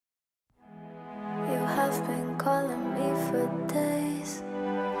calling me for days,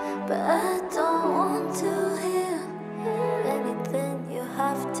 but I don't want to hear anything you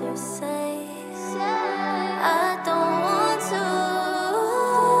have to say. I don't want to.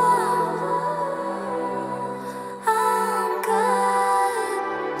 I'm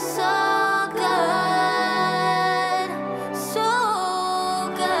good, so good, so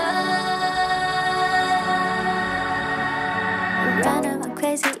good. Running, I'm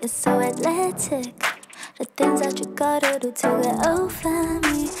crazy, you're so athletic. The things that you gotta do to get over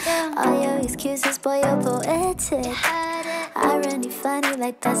me. All your excuses, boy, you're poetic. Irony funny,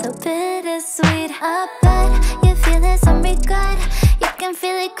 like that's so bittersweet. I bet you're feeling some regret. You can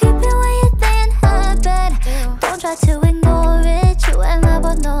feel it creeping when you're laying in her bed. Don't try to ignore it, you and I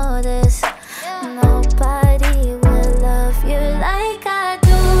both know this. Nobody will love you like I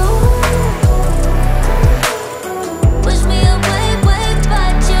do. Push me away,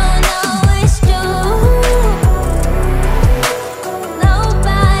 but you know it's true.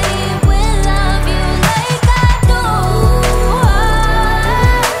 Nobody will love you like I do.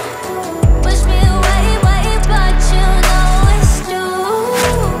 Push me away, but you know it's true.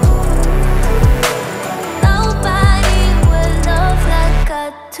 Nobody will love like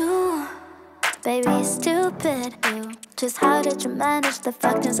I do. Baby, you're stupid. Just how did you manage to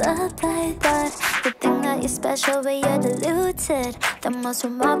fuck things up like that? You think that you're special, but you're deluded. The most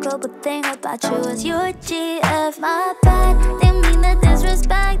remarkable thing about you is your GF. My bad, didn't mean to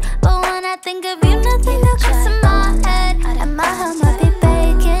disrespect, but when I think of you, nothing that comes to my head. And my heart might be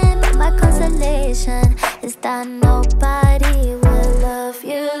breaking, but my consolation is that nobody